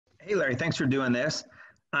Hey, Larry, thanks for doing this.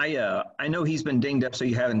 I know he's been dinged up, so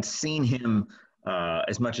you haven't seen him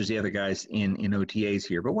as much as the other guys in OTAs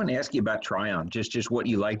here. But I want to ask you about Tryon, just what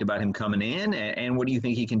you liked about him coming in, and what do you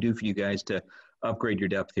think he can do for you guys to upgrade your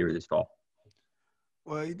depth here this fall?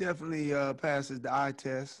 Well, he definitely passes the eye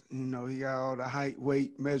test. You know, he got all the height,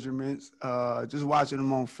 weight measurements. Just watching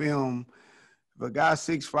him on film, if a guy's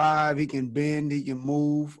 6'5", he can bend, he can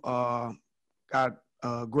move. Got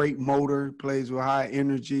a great motor, plays with high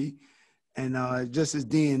energy, and just his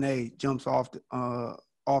DNA jumps off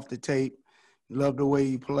the tape. Love the way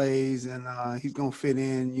he plays, and he's gonna fit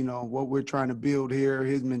in. You know what we're trying to build here,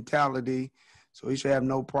 his mentality. So he should have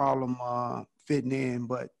no problem fitting in.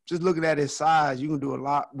 But just looking at his size, you can do a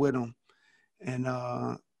lot with him, and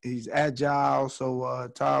he's agile. So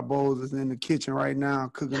Todd Bowles is in the kitchen right now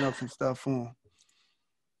cooking up some stuff for him.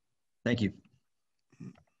 Thank you.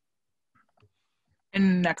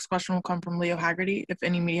 And next question will come from Leo Haggerty. If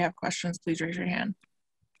any media have questions, please raise your hand.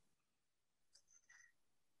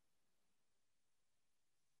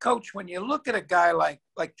 Coach, when you look at a guy like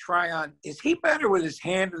Tryon, is he better with his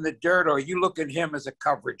hand in the dirt, or you look at him as a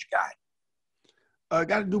coverage guy?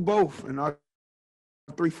 Got to do both. In our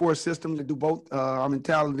 3-4 system, to do both. Our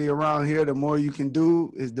mentality around here, the more you can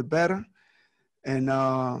do is the better. And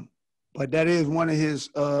but that is one of his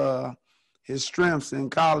strengths in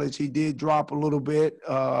college. He did drop a little bit,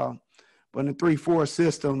 but in the 3-4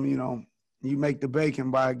 system, you know, you make the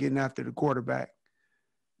bacon by getting after the quarterback.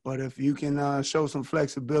 But if you can show some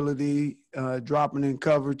flexibility, dropping in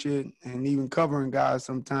coverage and even covering guys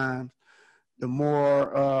sometimes,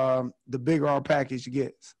 the bigger our package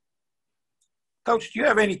gets. Coach, do you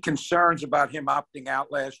have any concerns about him opting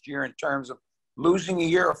out last year in terms of losing a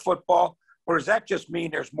year of football, or does that just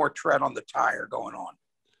mean there's more tread on the tire going on?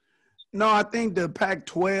 No, I think the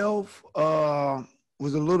Pac-12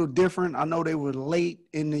 was a little different. I know they were late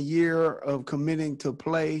in the year of committing to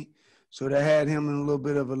play, so they had him in a little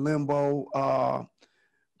bit of a limbo.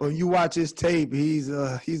 But you watch his tape, he's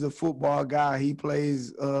a football guy. He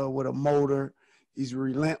plays with a motor. He's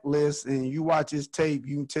relentless. And you watch his tape,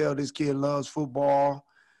 you can tell this kid loves football.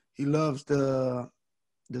 He loves the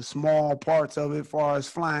small parts of it as far as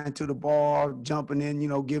flying to the ball, jumping in, you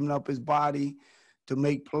know, giving up his body to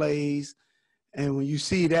make plays. And when you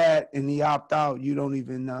see that and he opt out, you don't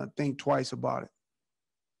even think twice about it.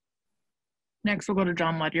 Next, we'll go to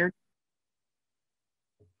John Ledyard.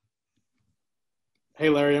 Hey,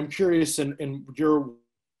 Larry, I'm curious, and you're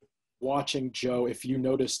watching Joe, if you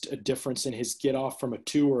noticed a difference in his get off from a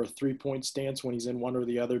 2 or a 3-point stance when he's in one or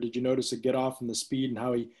the other. Did you notice a get off and the speed and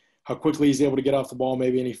how quickly he's able to get off the ball,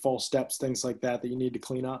 maybe any false steps, things like that you need to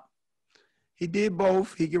clean up? He did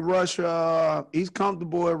both. He can rush. He's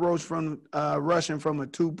comfortable at rushing from a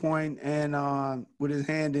 2-point and with his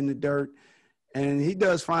hand in the dirt. And he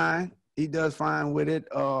does fine. He does fine with it.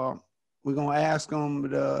 We're going to ask him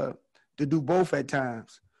to do both at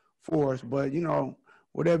times for us. But, you know,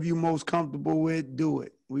 whatever you're most comfortable with, do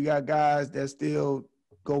it. We got guys that still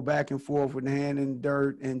go back and forth with the hand in the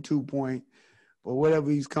dirt and 2-point. But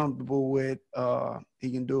whatever he's comfortable with,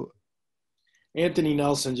 he can do it. Anthony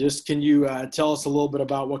Nelson, just can you tell us a little bit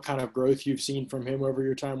about what kind of growth you've seen from him over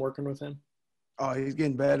your time working with him? Oh, he's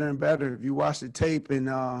getting better and better. If you watch the tape in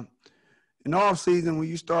off season, when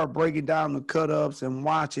you start breaking down the cut-ups and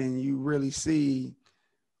watching, you really see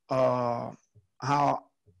how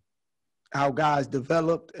guys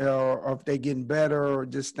developed or if they're getting better or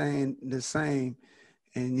just staying the same.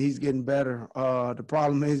 And he's getting better. The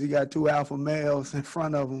problem is he got 2 alpha males in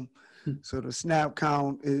front of him. So the snap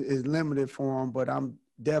count is limited for him, but I'm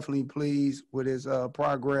definitely pleased with his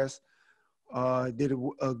progress. Did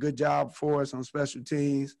a good job for us on special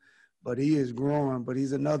teams, but he is growing. But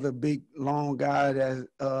he's another big, long guy that's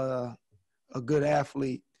a good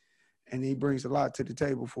athlete, and he brings a lot to the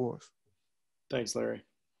table for us. Thanks, Larry.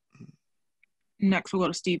 Next, we'll go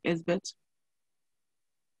to Steve Isbitz.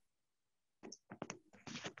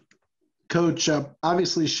 Coach,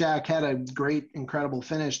 obviously Shaq had a great, incredible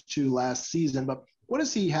finish to last season, but what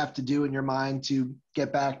does he have to do in your mind to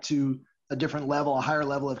get back to a different level, a higher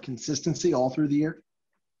level of consistency all through the year?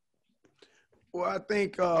 Well, I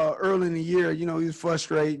think early in the year, you know, he was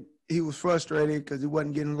frustrated. He was frustrated because he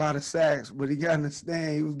wasn't getting a lot of sacks, but he got in the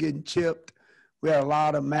stand. He was getting chipped. We had a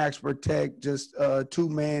lot of max protect, just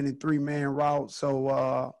 2-man and 3-man routes.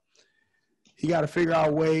 So he got to figure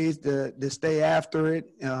out ways to stay after it.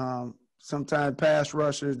 Sometimes pass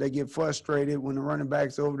rushers, they get frustrated when the running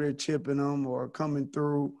back's over there chipping them or coming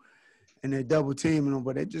through and they're double teaming them,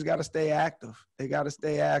 but they just got to stay active. They got to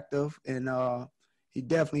stay active, and he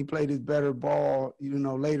definitely played his better ball, you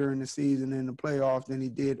know, later in the season in the playoffs than he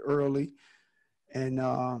did early. And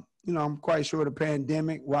I'm quite sure the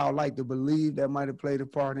pandemic, while I like to believe that might have played a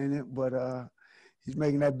part in it, but he's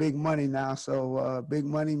making that big money now. So big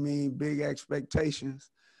money means big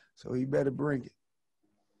expectations. So he better bring it.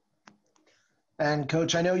 And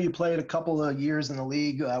Coach, I know you played a couple of years in the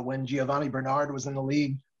league when Giovanni Bernard was in the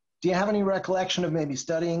league. Do you have any recollection of maybe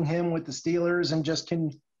studying him with the Steelers, and just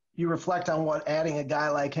can you reflect on what adding a guy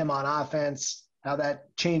like him on offense, how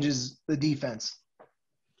that changes the defense?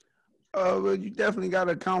 Well, you definitely got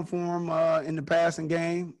to account for him in the passing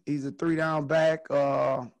game. He's a 3-down back.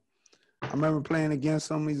 I remember playing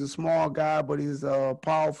against him. He's a small guy, but he's a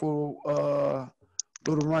powerful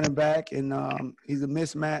little running back, and he's a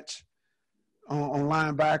mismatch on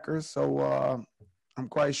linebackers. So I'm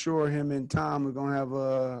quite sure him and Tom are going to have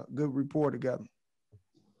a good rapport together.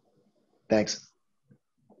 Thanks.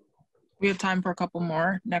 We have time for a couple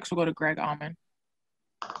more. Next, we'll go to Greg Allman.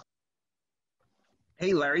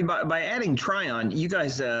 Hey, Larry, by adding Tryon, you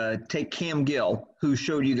guys take Cam Gill, who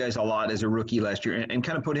showed you guys a lot as a rookie last year, and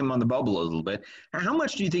kind of put him on the bubble a little bit. How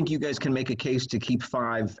much do you think you guys can make a case to keep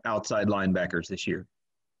 5 outside linebackers this year?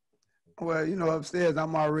 Well, upstairs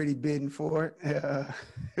I'm already bidding for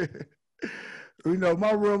it.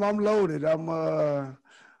 My room, I'm loaded. I'm a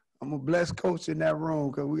blessed coach in that room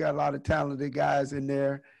because we got a lot of talented guys in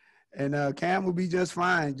there. And Cam will be just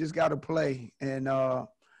fine. Just got to play. And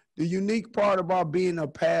the unique part about being a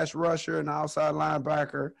pass rusher and outside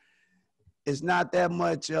linebacker is not that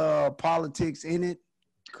much politics in it,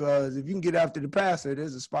 because if you can get after the passer,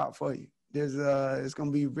 there's a spot for you. It's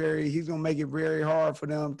going to be he's going to make it very hard for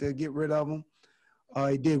them to get rid of him.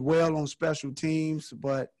 He did well on special teams,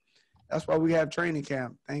 but that's why we have training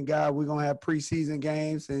camp. Thank God we're going to have preseason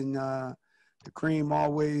games, and the cream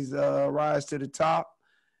always rise to the top.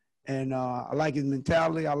 And I like his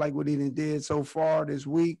mentality. I like what he did so far this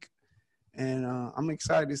week. And I'm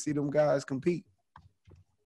excited to see them guys compete.